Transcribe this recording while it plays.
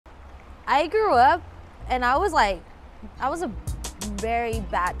I grew up and I was a very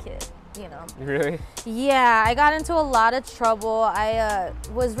bad kid, you know. Really? Yeah, I got into a lot of trouble. I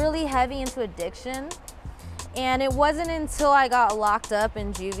was really heavy into addiction. And it wasn't until I got locked up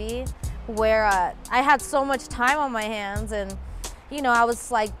in juvie where I had so much time on my hands, and you know, I was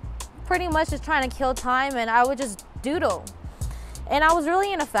like pretty much just trying to kill time, and I would just doodle. And I was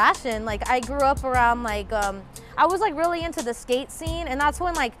really into fashion. Like I grew up around like I was like really into the skate scene, and that's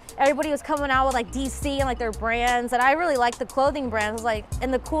when like everybody was coming out with like DC and like their brands, and I really liked the clothing brands, like,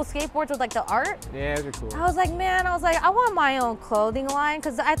 and the cool skateboards with like the art. Yeah, those are cool. I was like, man, I want my own clothing line,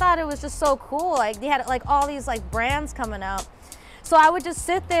 because I thought it was just so cool. Like they had like all these like brands coming out. So I would just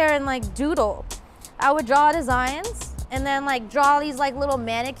sit there and like doodle. I would draw designs and then like draw these like little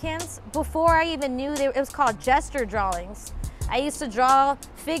mannequins. Before I even knew it was called gesture drawings. I used to draw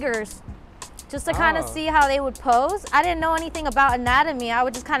figures just to kind of see how they would pose. I didn't know anything about anatomy. I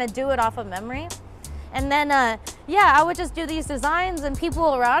would just kind of do it off of memory. And then, yeah, I would just do these designs, and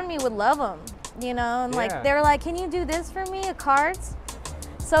people around me would love them, you know? And like, they were like, can you do this for me, cards?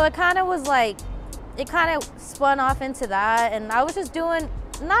 So it kind of was like, it kind of spun off into that. And I was just doing,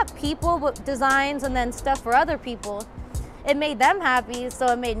 not people, but designs and then stuff for other people. It made them happy, so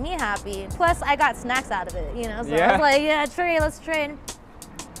it made me happy. Plus, I got snacks out of it, you know? So I was like, yeah, let's trade.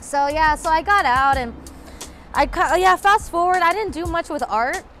 So yeah, so I got out, and fast forward, I didn't do much with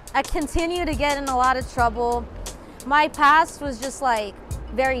art. I continued to get in a lot of trouble. My past was just like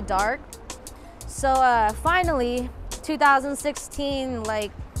very dark. So finally, 2016,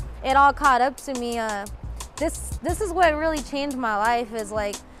 like it all caught up to me. This is what really changed my life, is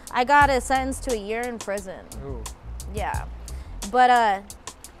like I got sentenced to a year in prison. Ooh. Yeah, but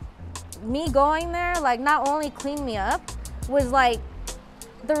me going there, like, not only cleaned me up, was like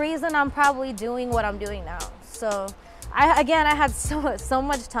the reason I'm probably doing what I'm doing now. So I had so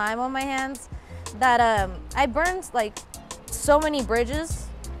much time on my hands that I burned like so many bridges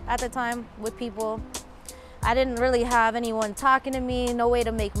at the time with people. I didn't really have anyone talking to me, no way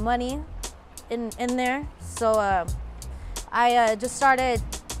to make money in there. So I just started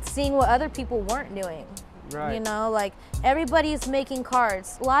seeing what other people weren't doing. Right. You know, like everybody's making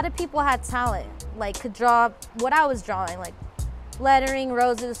cards. A lot of people had talent, like could draw what I was drawing, like lettering,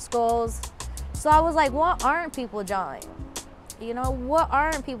 roses, skulls. So I was like, what aren't people drawing? You know, what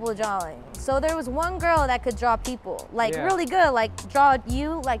aren't people drawing? So there was one girl that could draw people, like really good, like draw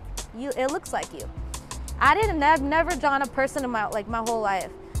you, like you, it looks like you. I've never drawn a person in my whole life.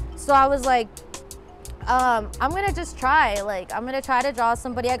 So I was like, I'm gonna just try, like I'm gonna try to draw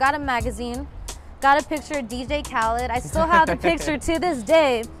somebody. I got a magazine, got a picture of DJ Khaled. I still have the picture to this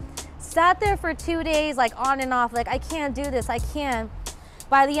day. Sat there for 2 days, like on and off, like I can't do this, I can't.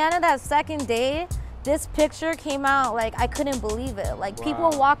 By the end of that second day, this picture came out, like I couldn't believe it. Like people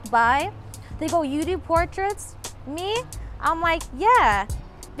walked by, they go, you do portraits? Me? I'm like, yeah,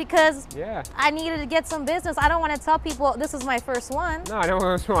 because I needed to get some business. I don't want to tell people this is my first one. No, I don't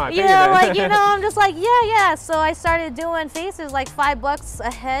want to. You know, like, you know, I'm just like, yeah. So I started doing faces, like $5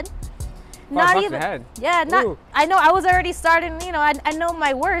 a head. Not even a head. Yeah, not. Ooh. I know. I was already starting. You know, I know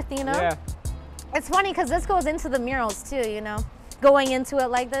my worth. You know. Yeah. It's funny because this goes into the murals too. You know, going into it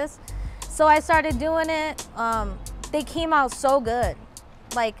like this. So I started doing it. They came out so good.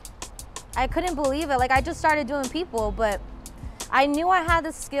 Like, I couldn't believe it. Like I just started doing people, but I knew I had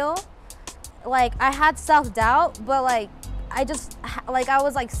the skill. Like I had self-doubt, but like I just I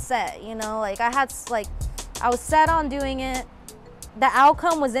was like set. You know, like I was set on doing it. The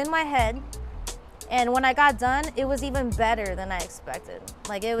outcome was in my head. And when I got done, it was even better than I expected.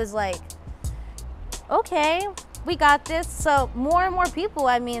 Like, it was like, okay, we got this. So more and more people,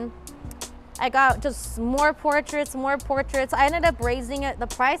 I mean, I got just more portraits. I ended up raising the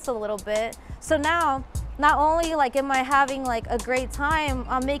price a little bit. So now, not only like am I having like a great time,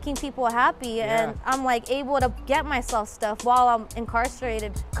 I'm making people happy, and I'm like able to get myself stuff while I'm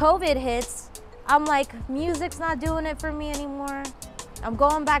incarcerated. COVID hits, I'm like, music's not doing it for me anymore. I'm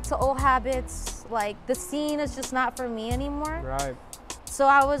going back to old habits. Like the scene is just not for me anymore. Right. So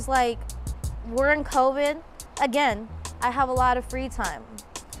I was like, we're in COVID. Again, I have a lot of free time.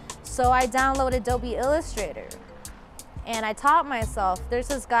 So I downloaded Adobe Illustrator and I taught myself. There's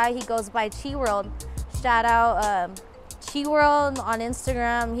this guy, he goes by Chi World. Shout out Chi World on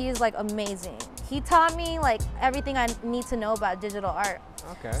Instagram. He's like amazing. He taught me like everything I need to know about digital art.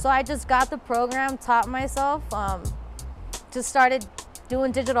 Okay. So I just got the program, taught myself, just started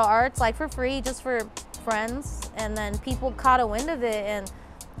doing digital arts like for free, just for friends, and then people caught a wind of it, and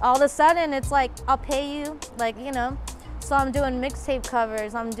all of a sudden it's like, I'll pay you, like, you know. So I'm doing mixtape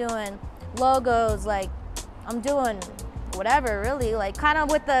covers, I'm doing logos, like I'm doing whatever really, like kind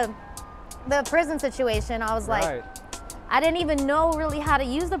of with the the prison situation, I was like, Right. I didn't even know really how to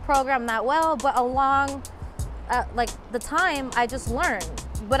use the program that well, but along like the time, I just learned.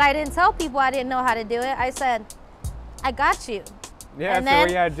 But I didn't tell people I didn't know how to do it. I said, I got you. Yeah, And that's the way then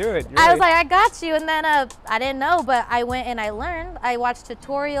you had to do it. I was like, I got you. And then I didn't know, but I went and I learned. I watched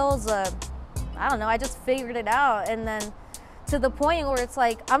tutorials. I don't know, I just figured it out. And then to the point where it's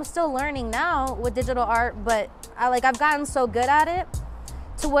like, I'm still learning now with digital art, but I've gotten so good at it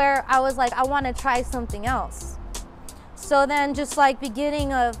to where I was like, I want to try something else. So then just like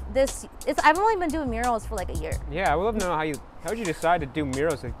beginning of this, I've only been doing murals for like a year. Yeah, I would love to know how'd you decide to do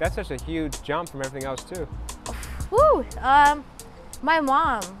murals? Like, that's such a huge jump from everything else too. Woo! My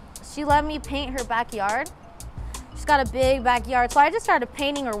mom, she let me paint her backyard. She's got a big backyard, so I just started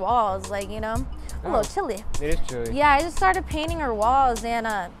painting her walls, like, you know, a little chilly. It is chilly. Yeah, I just started painting her walls, and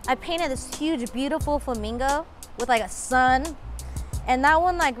I painted this huge, beautiful flamingo with like a sun, and that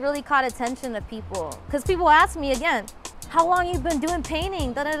one like really caught attention to people, because people ask me again, how long you been doing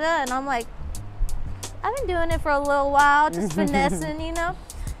painting, da da da, and I'm like, I've been doing it for a little while, just finessing, you know.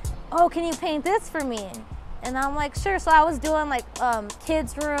 Oh, can you paint this for me? And I'm like, sure. So I was doing like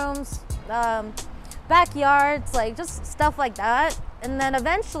kids' rooms, backyards, like just stuff like that. And then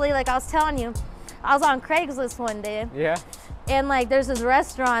eventually, like I was telling you, I was on Craigslist one day. Yeah. And like there's this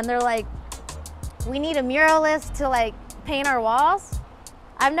restaurant, they're like, we need a muralist to like paint our walls.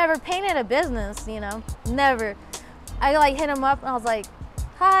 I've never painted a business, you know, never. I like hit them up and I was like,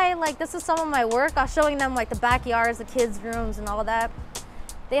 hi, like this is some of my work. I was showing them like the backyards, the kids' rooms and all that.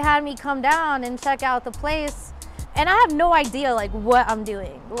 They had me come down and check out the place, and I have no idea like what I'm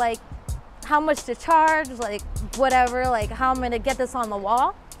doing, like how much to charge, like whatever, like how I'm gonna get this on the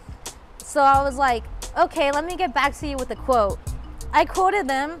wall. So I was like, okay, let me get back to you with a quote. I quoted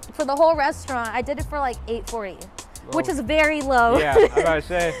them for the whole restaurant. I did it for like $8.40, which is very low. Yeah, I was about to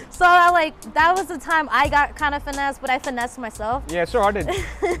say. So that was the time I got kind of finessed, but I finessed myself. Yeah, it's so hard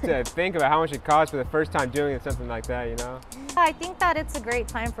to think about how much it costs for the first time doing something like that, you know? I think that it's a great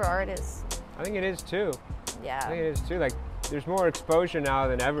time for artists. I think it is too. Yeah. I think it is too. Like, there's more exposure now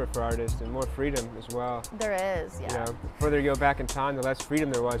than ever for artists and more freedom as well. There is, yeah. You know, the further you go back in time, the less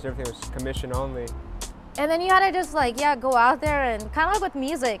freedom there was. Everything was commission only. And then you had to just like, yeah, go out there and kind of like with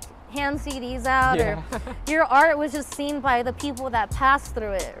music, hand CDs out, Yeah. or your art was just seen by the people that passed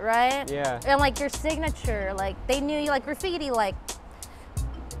through it, right? Yeah. And like your signature, like they knew you, like graffiti, like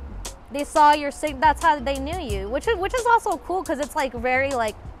they saw your that's how they knew you, which is also cool because it's like very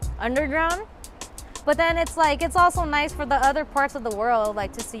like underground. But then it's like, it's also nice for the other parts of the world,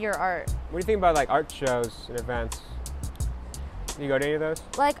 like to see your art. What do you think about like art shows and events? You go to any of those?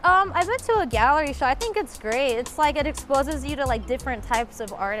 Like, I've been to a gallery show. I think it's great. It's like, it exposes you to like different types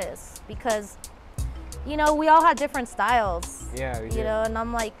of artists because, you know, we all have different styles. Yeah, we do. You know, and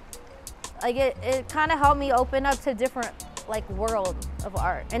I'm like it kind of helped me open up to different like world of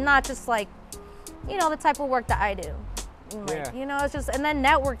art and not just like, you know, the type of work that I do. And, like, Yeah. you know, it's just, and then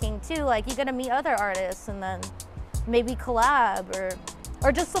networking too. Like you get to meet other artists and then maybe collab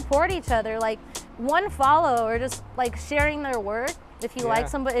or just support each other. Like one follow or just like sharing their work. If you like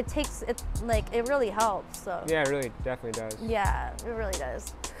somebody, it really helps. So Yeah, it really definitely does. yeah, it really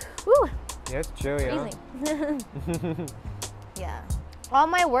does. Woo. Yeah, it's chilly, huh? Easy. Yeah. All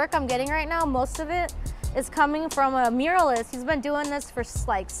my work I'm getting right now, most of it is coming from a muralist. He's been doing this for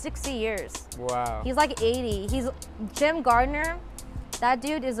like 60 years. Wow. He's like 80. He's Jim Gardner. That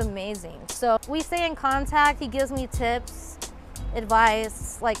dude is amazing. So we stay in contact. He gives me tips,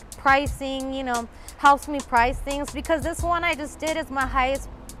 advice, like pricing, you know, helps me price things because this one I just did is my highest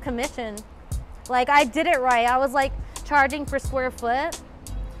commission. Like I did it right. I was like charging per square foot.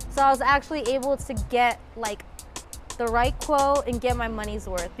 So I was actually able to get like the right quote and get my money's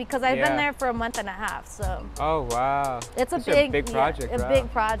worth because I've been there for a month and a half. So oh wow, it's a big project. A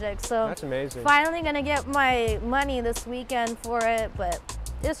big project. So that's amazing. Finally gonna get my money this weekend for it, but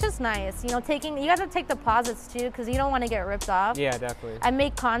it's just nice, you know. You got to take deposits too because you don't want to get ripped off. Yeah, definitely. I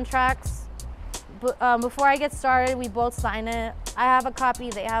make contracts, but before I get started, we both sign it. I have a copy,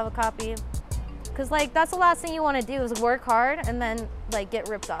 they have a copy. Cause like that's the last thing you want to do is work hard and then like get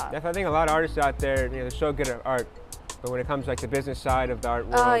ripped off. Definitely, I think a lot of artists out there, you know, they're so good at art, but when it comes to like the business side of the art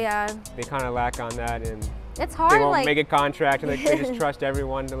world, they kind of lack on that, and it's hard. They won't like, make a contract, and they just trust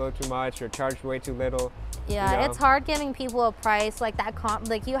everyone a little too much or charge way too little. Yeah, you know? It's hard giving people a price like that.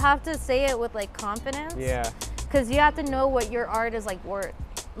 Like you have to say it with like confidence. Yeah. Because you have to know what your art is like worth.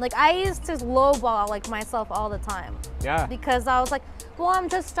 Like I used to lowball like myself all the time. Yeah. Because I was like, well, I'm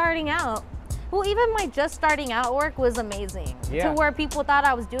just starting out. Well, even my just starting out work was amazing to where people thought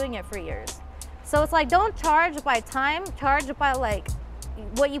I was doing it for years. So it's like, don't charge by time, charge by like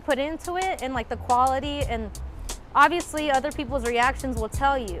what you put into it and like the quality, and obviously other people's reactions will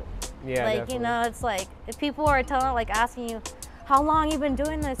tell you. Yeah, like definitely. you know, it's like if people are asking you how long you've been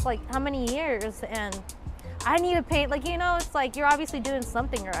doing this, like how many years, and I need to paint, like, you know, it's like you're obviously doing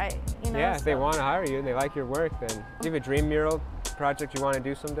something right, you know. Yeah, if they want to hire you and they like your work, then do you have a dream mural project you want to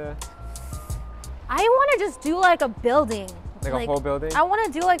do someday? I want to just do like a building. Like a whole building? I want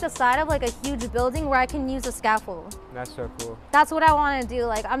to do like the side of like a huge building where I can use a scaffold. That's so cool. That's what I want to do.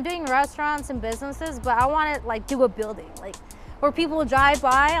 Like, I'm doing restaurants and businesses, but I want to like do a building, like where people drive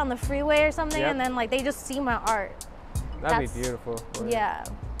by on the freeway or something, and then like they just see my art. That'd be beautiful. Yeah,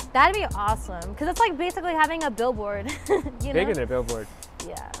 that'd be awesome, because it's like basically having a billboard. You know? Bigger than a billboard.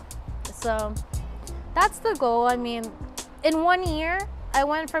 Yeah. So that's the goal. I mean, in 1 year, I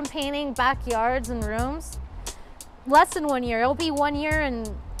went from painting backyards and rooms. Less than 1 year. It'll be 1 year in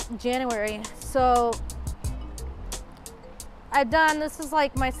January. So this is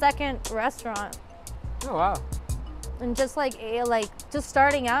like my second restaurant. Oh wow. And just just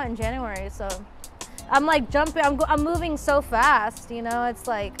starting out in January. So I'm like jumping, I'm moving so fast, you know. It's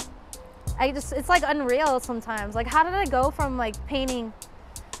like it's like unreal sometimes. Like, how did I go from like painting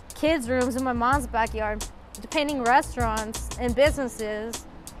kids' rooms in my mom's backyard to painting restaurants and businesses?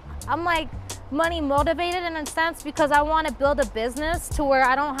 I'm like money motivated in a sense, because I want to build a business to where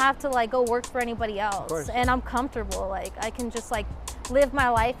I don't have to like go work for anybody else, and I'm comfortable. Like, I can just like live my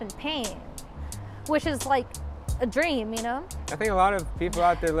life and paint, which is like a dream, you know. I think a lot of people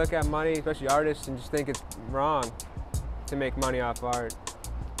out there look at money, especially artists, and just think it's wrong to make money off art.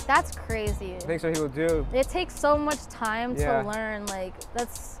 That's crazy. I think some people do. It takes so much time to learn. Like,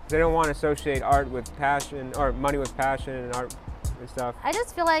 they don't want to associate art with passion, or money with passion, and art and stuff. I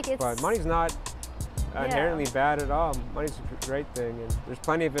just feel like But money's not inherently bad at all. Money's a great thing, and there's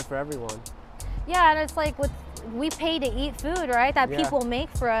plenty of it for everyone. Yeah, and it's like we pay to eat food, right? That people make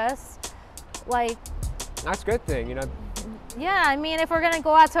for us. Like, that's a good thing, you know. Yeah, I mean, if we're gonna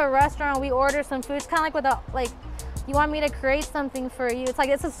go out to a restaurant, we order some food. It's kind of like you want me to create something for you. It's like,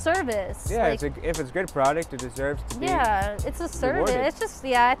 it's a service. Yeah, like, if it's a good product, it deserves to be. Yeah, it's a service. Rewarded. It's just,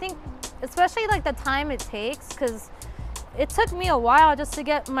 I think, especially like the time it takes, because it took me a while just to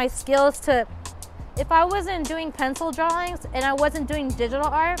get my skills to. If I wasn't doing pencil drawings and I wasn't doing digital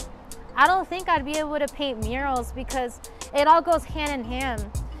art, I don't think I'd be able to paint murals, because it all goes hand in hand.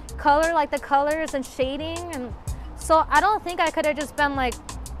 Color, like the colors and shading, and so I don't think I could have just been like,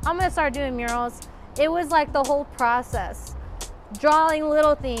 I'm gonna start doing murals. It was like the whole process, drawing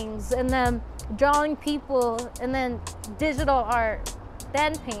little things, and then drawing people, and then digital art,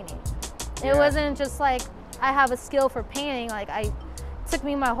 then painting. It wasn't just like I have a skill for painting. Like, it took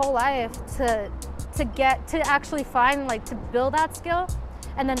me my whole life to actually find, like, to build that skill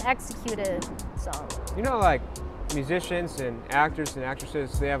and then execute it. So, you know, like musicians and actors and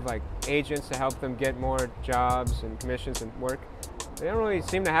actresses, they have like agents to help them get more jobs and commissions and work. They don't really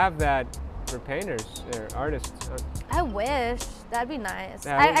seem to have that for painters or artists. I wish. That'd be nice.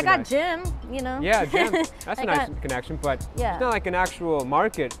 Yeah, I got Jim, you know. Yeah, Jim. That's a nice connection, but it's not like an actual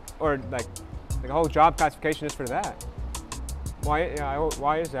market or like a whole job classification is for that. Why is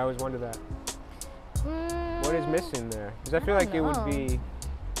that? I always wonder that. What is missing there? Because I feel like it would be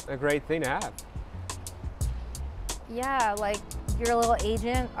a great thing to have. Yeah, like your little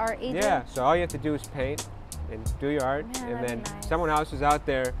agent, art agent. Yeah, so all you have to do is paint and do your art, and then someone else is out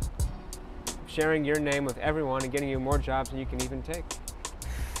there sharing your name with everyone and getting you more jobs than you can even take.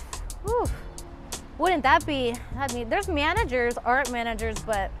 Whew. Wouldn't that be? I mean, there's managers, art managers,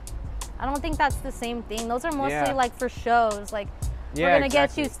 but I don't think that's the same thing. Those are mostly like for shows. Like, we're gonna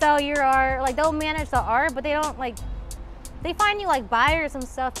get you, sell your art. Like, they'll manage the art, but they don't like. They find you like buyers and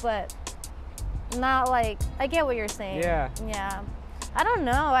stuff, but not like. I get what you're saying. Yeah. Yeah. I don't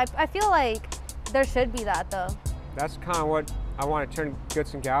know. I feel like there should be that though. That's kind of what I want to turn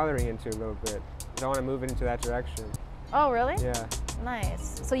Goodson Gallery into a little bit. I want to move it into that direction. Oh, really? Yeah.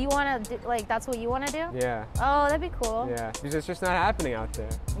 Nice. So you want to like, that's what you want to do? Yeah. Oh, that'd be cool. Yeah, because it's just not happening out there.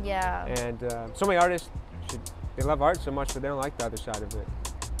 Yeah. And so many artists, they love art so much, but they don't like the other side of it.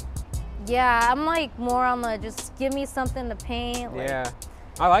 Yeah, I'm like more on the just give me something to paint. Like, yeah.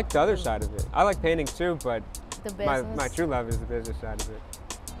 I like the other side of it. I like painting too, but the business. my true love is the business side of it.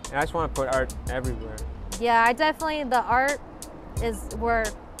 And I just want to put art everywhere. Yeah, I definitely, the art is where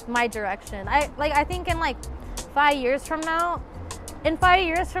my direction. I think in like 5 years from now, if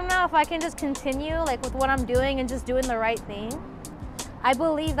I can just continue like with what I'm doing and just doing the right thing, I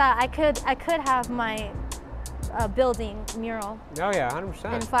believe that I could have my building mural. Oh yeah,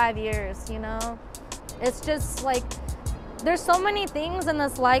 100%. In 5 years, you know? It's just like, there's so many things in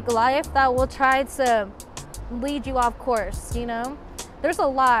this like life that will try to lead you off course, you know? there's a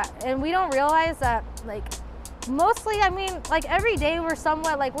lot, and we don't realize that, like, mostly, I mean, like, every day we're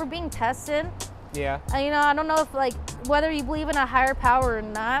somewhat, like, we're being tested. Yeah. And, you know, I don't know if, like, whether you believe in a higher power or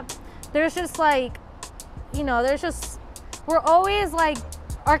not, there's just, like, you know, there's just, we're always, like,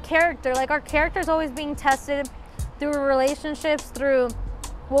 our character's always being tested through relationships, through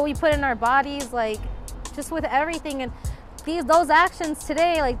what we put in our bodies, like, just with everything. And those actions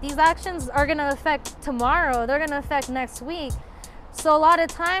today, like, these actions are gonna affect tomorrow, they're gonna affect next week. So a lot of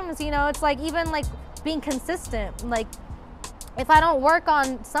times, you know, it's like, even like being consistent, like, if I don't work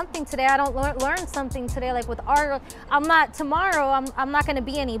on something today, I don't learn something today, like with art, I'm not gonna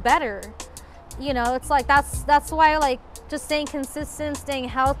be any better. You know, it's like, that's why, like, just staying consistent, staying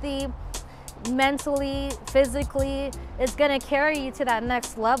healthy, mentally, physically, is gonna carry you to that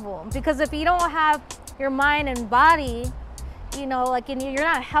next level. Because if you don't have your mind and body, you know, like, and you're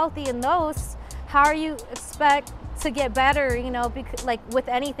not healthy in those, how are you expect to get better, you know, like with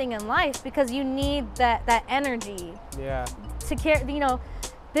anything in life? Because you need that energy. Yeah. To care, you know,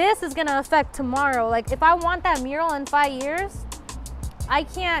 this is gonna affect tomorrow. Like, if I want that mural in 5 years, I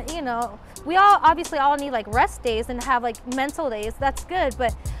can't, you know, we all obviously all need like rest days and have like mental days, that's good,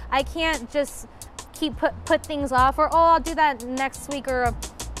 but I can't just keep put things off, or, oh, I'll do that next week, or,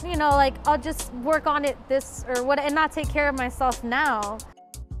 you know, like, I'll just work on it this or what, and not take care of myself now.